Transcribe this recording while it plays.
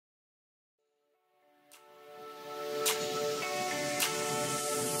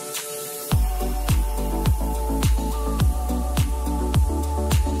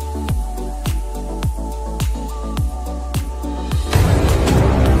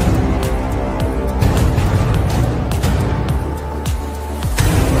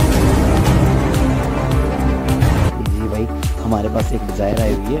Desire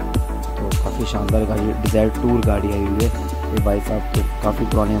I हुई है। तो काफ़ी शानदार गाड़ी, डिज़ायर टूर गाड़ी आई हुई है। ये भाई साहब तो काफ़ी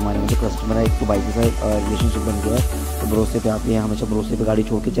पुराने हमारे मतलब कस्टमर है। एक तो बाइक के साथ रिलेशनशिप बन गया है, तो भरोसे पे आते हैं, हमेशा भरोसे पे गाड़ी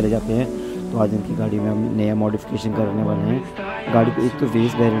छोड़ के चले जाते हैं। तो आज इनकी गाड़ी में हम नया मॉडिफिकेशन करने वाले हैं। गाड़ी को एक तो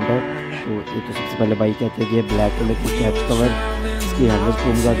फेस वेरिएंट है, तो एक तो सबसे पहले बाइक कहते हैं कि ये ब्लैक कलर की कैच कवर, इसकी हैंडल्स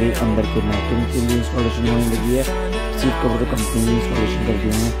घूम जा गई, अंदर के मैटिंग के लिए इंस्टॉलेशन होने लगी है। सीट कवर तो कंपनी ने इंस्टॉलेशन कर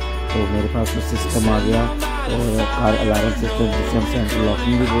दिए हैं। तो मेरे पास तो सिस्टम आ गया, और कार अलार्म सिस्टम जिसे हम सेंट्रल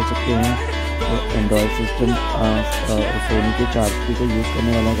लॉकिंग भी बोल सकते हैं, और एंड्रॉयड सिस्टम सोनी के चार्ज को यूज़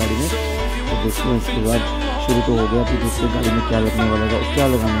करने वाला है गाड़ी में। तो देखते हैं इसके बाद शुरू तो हो गया, फिर दूसरी गाड़ी में क्या लगने वाला है, क्या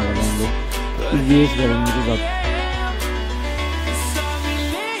लगाने वाले हैं हम लोग, ये इस गाड़ी में तो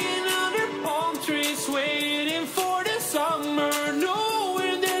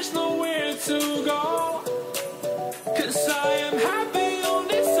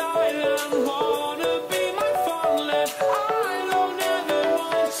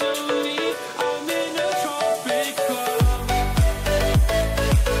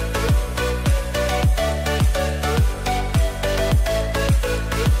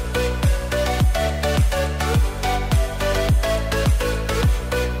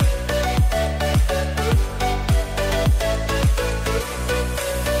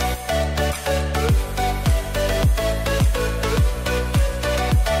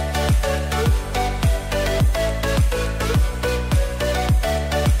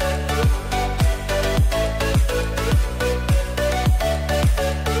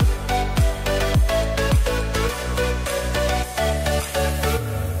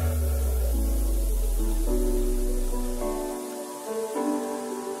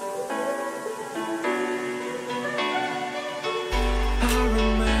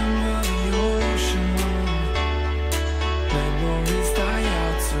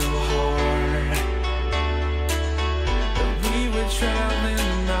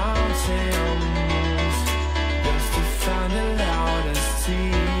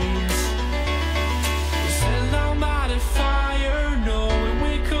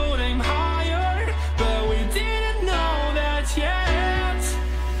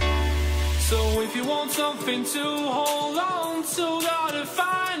if you want something to hold on to, gotta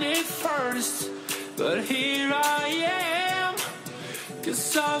find it first. But here I am,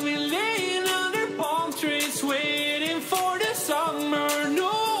 'cause I've been laying